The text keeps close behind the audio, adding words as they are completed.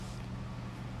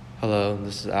Hello,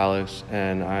 this is Alex,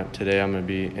 and today I'm going to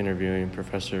be interviewing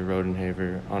Professor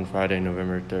Rhodeheaver on Friday,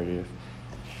 November 30th.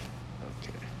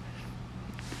 Okay.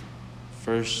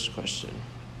 First question,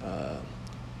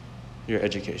 your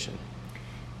education.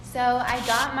 So I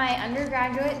got my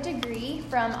undergraduate degree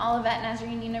from Olivet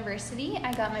Nazarene University.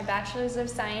 I got my Bachelor's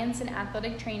of Science in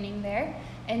Athletic Training there.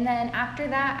 And then after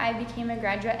that, I became a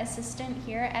graduate assistant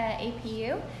here at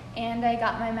APU, and I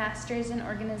got my Master's in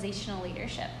Organizational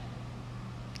Leadership.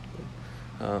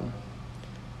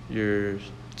 Your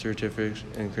certificates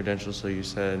and credentials, so you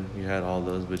said you had all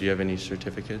those, but do you have any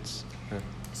certificates?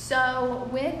 So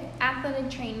with athletic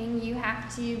training, you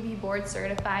have to be board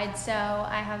certified. So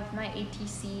I have my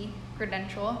ATC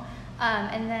credential.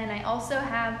 And then I also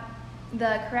have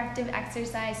the Corrective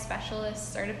Exercise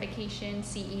Specialist certification,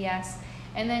 CES,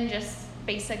 and then just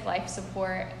basic life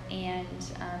support and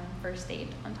first aid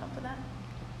on top of that.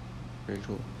 Very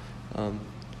cool.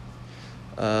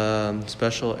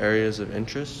 Special areas of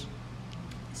interest?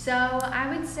 So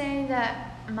I would say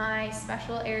that my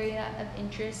special area of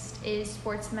interest is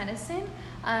sports medicine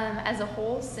as a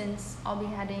whole, since I'll be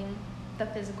heading the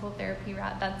physical therapy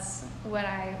route. That's what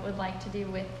I would like to do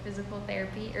with physical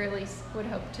therapy, or at least would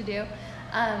hope to do.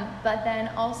 But then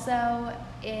also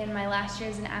in my last year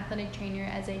as an athletic trainer,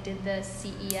 as I did the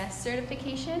CES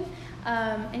certification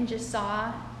and just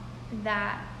saw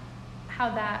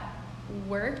how that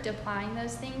worked, applying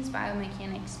those things,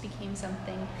 biomechanics became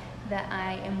something that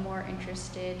I am more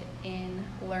interested in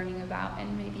learning about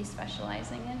and maybe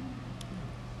specializing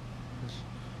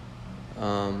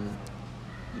in.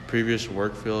 The previous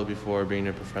work field before being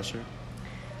a professor?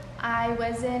 I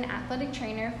was an athletic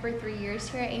trainer for 3 years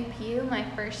here at APU. My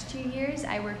first 2 years,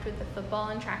 I worked with the football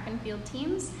and track and field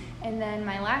teams. And then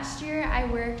my last year, I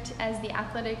worked as the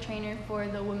athletic trainer for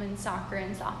the women's soccer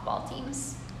and softball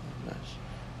teams. Nice.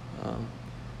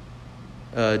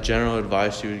 General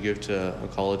advice you would give to a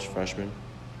college freshman?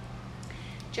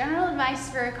 General advice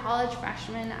for a college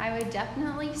freshman, I would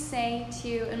definitely say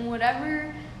to, in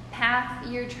whatever path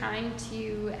you're trying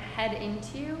to head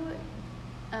into,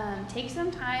 take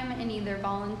some time and either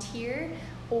volunteer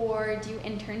or do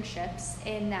internships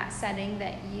in that setting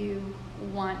that you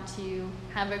want to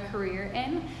have a career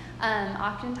in.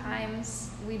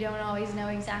 Oftentimes, we don't always know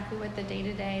exactly what the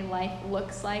day-to-day life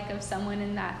looks like of someone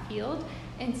in that field.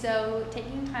 And so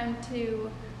taking time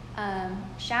to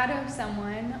shadow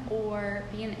someone or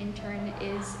be an intern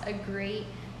is a great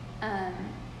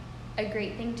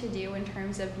thing to do in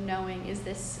terms of knowing,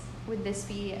 would this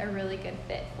be a really good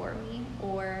fit for me,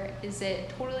 or is it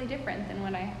totally different than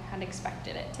what I had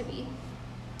expected it to be?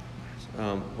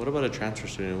 What about a transfer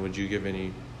student? Would you give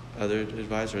any other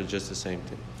advice, or just the same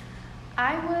thing?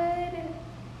 I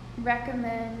would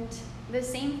recommend the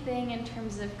same thing in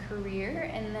terms of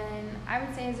career, and then I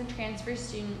would say as a transfer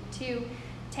student to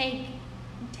take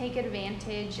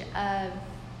advantage of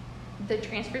the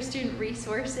transfer student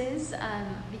resources,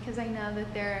 because I know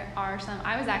that there are some.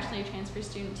 I was actually a transfer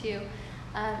student too,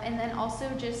 and then also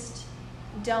just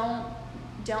don't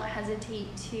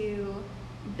hesitate to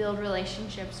build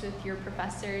relationships with your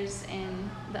professors and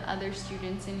the other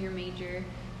students in your major,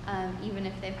 even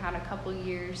if they've had a couple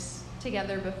years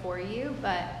together before you,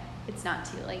 but it's not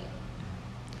too late.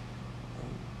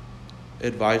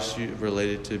 Advice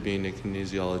related to being a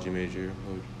kinesiology major?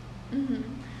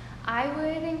 I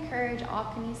would encourage all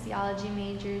kinesiology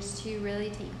majors to really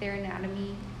take their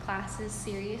anatomy classes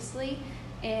seriously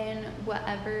in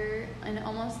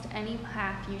almost any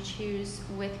path you choose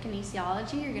with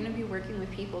kinesiology. You're going to be working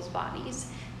with people's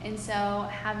bodies. And so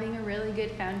having a really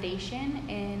good foundation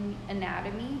in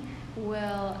anatomy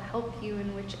will help you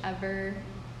in whichever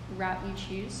route you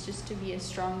choose, just to be a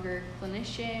stronger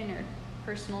clinician or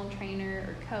personal trainer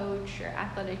or coach or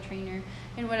athletic trainer.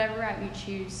 In whatever route you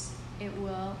choose, it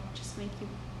will just make you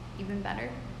even better.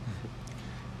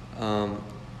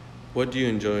 What do you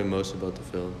enjoy most about the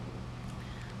field?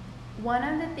 One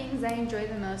of the things I enjoy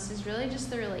the most is really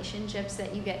just the relationships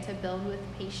that you get to build with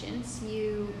patients.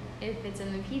 If it's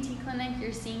in the PT clinic,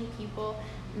 you're seeing people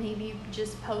maybe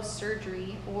just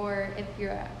post-surgery, or if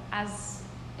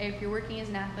you're working as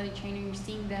an athletic trainer, you're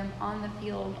seeing them on the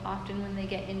field often when they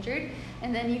get injured,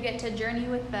 and then you get to journey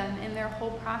with them in their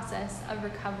whole process of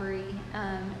recovery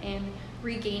and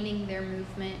regaining their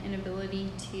movement and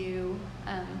ability to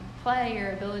play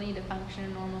or ability to function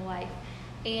in normal life.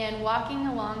 And walking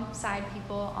alongside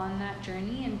people on that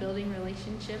journey and building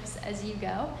relationships as you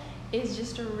go is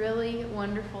just a really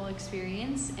wonderful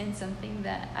experience, and something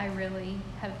that I really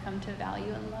have come to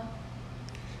value and love.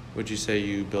 Would you say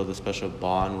you build a special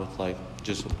bond with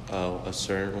just a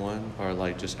certain one, or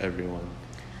just everyone?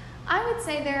 I would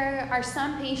say there are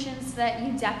some patients that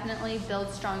you definitely build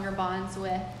stronger bonds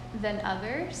with than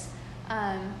others.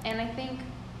 And I think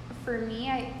for me,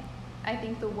 I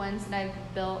think the ones that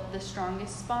I've built the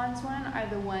strongest bonds on are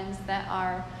the ones that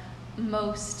are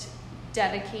most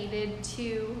dedicated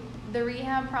to the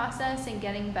rehab process and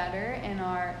getting better and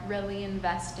are really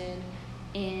invested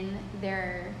in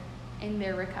their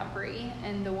recovery,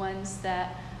 and the ones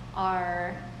that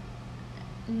are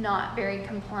not very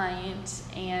compliant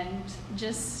and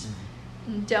just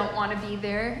don't want to be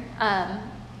there.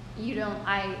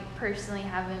 I personally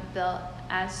haven't built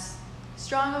as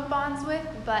strong of bonds with,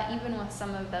 but even with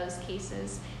some of those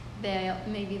cases, they'll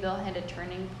hit a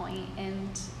turning point,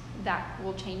 and that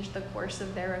will change the course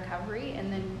of their recovery,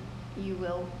 and then you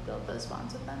will build those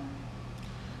bonds with them.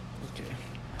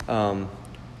 Okay.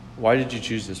 Why did you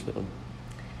choose this field?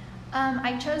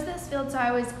 I chose this field, so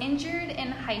I was injured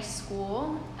in high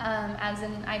school,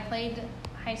 I played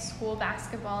high school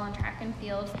basketball and track and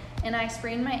field, and I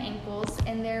sprained my ankles,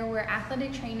 and there were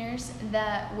athletic trainers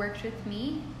that worked with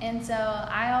me, and so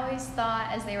I always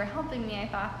thought, as they were helping me, I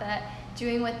thought that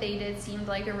doing what they did seemed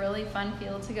like a really fun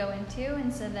field to go into.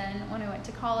 And so then when I went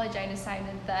to college, I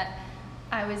decided that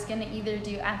I was going to either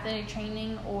do athletic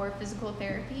training or physical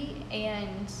therapy,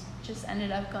 and just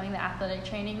ended up going the athletic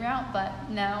training route, but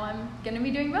now I'm going to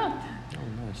be doing both. Oh,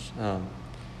 nice.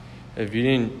 If you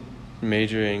didn't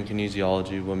major in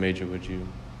kinesiology, what major would you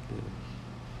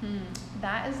do?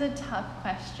 That is a tough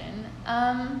question.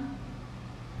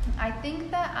 I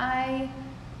think that I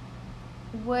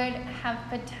would have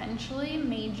potentially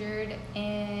majored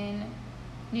in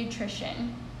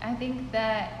nutrition. I think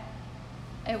that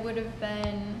it would have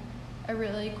been a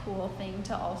really cool thing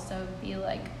to also be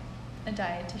like a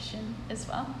dietitian as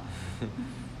well.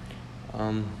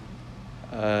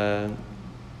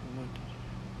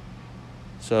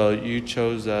 So you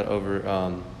chose that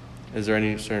over, is there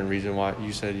any certain reason why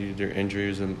you said your injury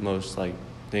was the most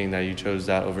thing that you chose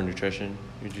that over nutrition,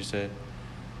 would you say?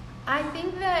 I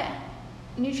think that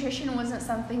nutrition wasn't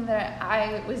something that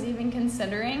I was even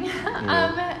considering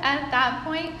at that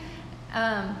point.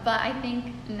 But I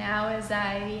think now, as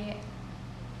I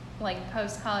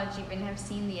post-college even have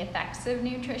seen the effects of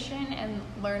nutrition and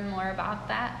learn more about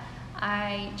that,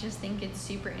 I just think it's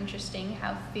super interesting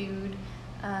how food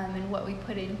and what we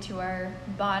put into our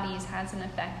bodies has an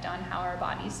effect on how our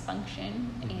bodies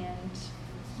function and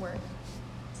work.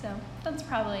 So that's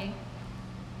probably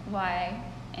why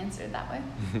I answered that way.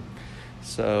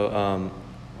 So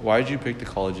why did you pick the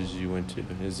colleges you went to?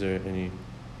 Is there any?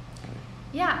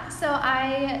 Yeah, so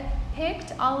I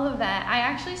picked Olivet. I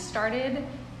actually started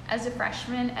as a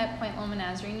freshman at Point Loma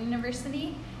Nazarene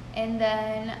University, and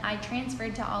then I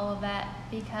transferred to Olivet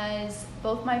because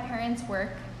both my parents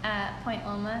work at Point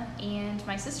Loma, and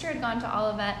my sister had gone to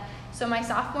Olivet. So my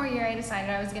sophomore year, I decided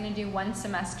I was going to do one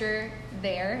semester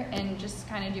there and just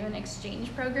kind of do an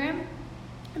exchange program,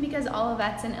 because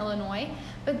Olivet's in Illinois.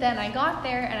 But then I got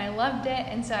there and I loved it,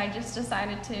 and so I just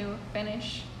decided to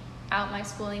finish out my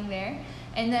schooling there.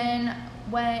 And then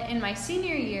in my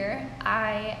senior year,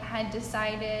 I had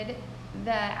decided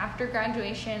that after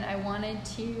graduation I wanted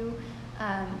to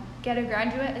get a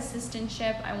graduate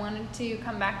assistantship. I wanted to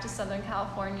come back to Southern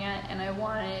California, and I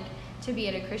wanted to be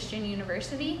at a Christian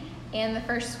university. And the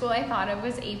first school I thought of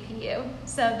was APU.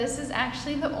 So this is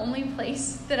actually the only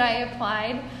place that I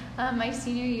applied my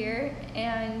senior year,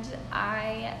 and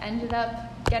I ended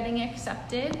up getting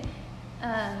accepted.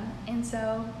 And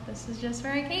so this is just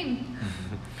where I came.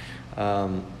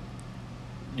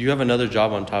 You have another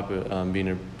job on top of being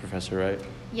a professor, right?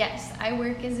 Yes, I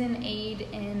work as an aide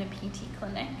in a PT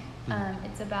clinic.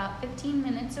 It's about 15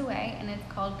 minutes away, and it's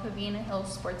called Covina Hill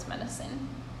Sports Medicine.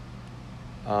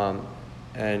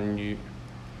 And you,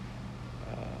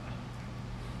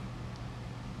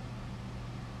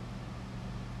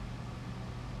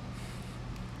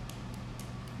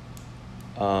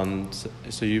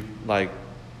 so you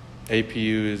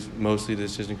APU is mostly the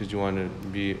decision because you want to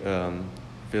be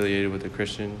affiliated with a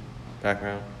Christian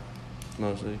background,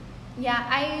 mostly? Yeah,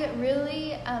 I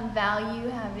really value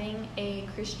having a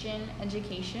Christian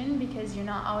education, because you're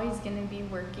not always going to be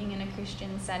working in a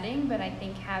Christian setting, but I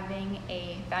think having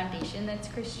a foundation that's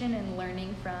Christian and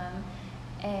learning from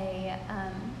a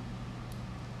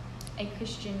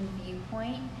Christian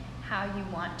viewpoint how you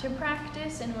want to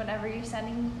practice in whatever your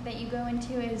setting that you go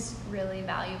into is really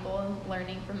valuable, and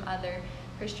learning from other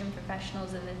Christian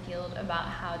professionals in the field about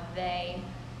how they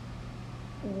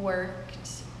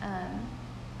worked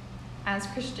as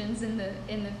Christians in the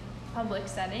public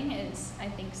setting is, I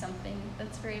think, something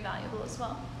that's very valuable as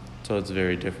well. So it's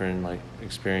very different,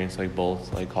 experience,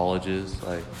 both, colleges,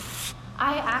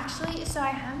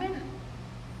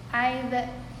 I've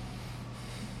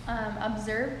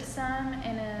observed some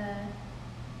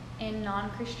in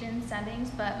non-Christian settings,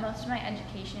 but most of my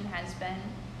education has been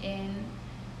in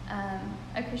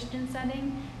a Christian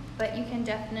setting. But you can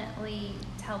definitely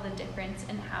tell the difference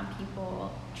in how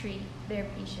people treat their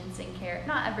patients and care.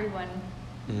 Not everyone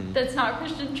that's not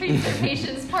Christian treats their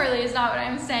patients poorly is not what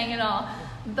I'm saying at all.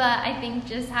 But I think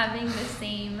just having the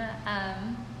same,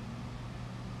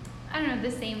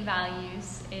 the same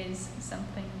values is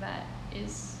something that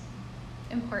is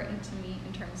important to me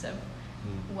in terms of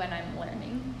when I'm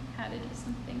learning how to do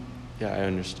something. Yeah, I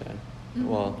understand.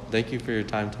 Well, thank you for your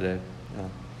time today.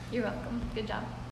 You're welcome. Good job.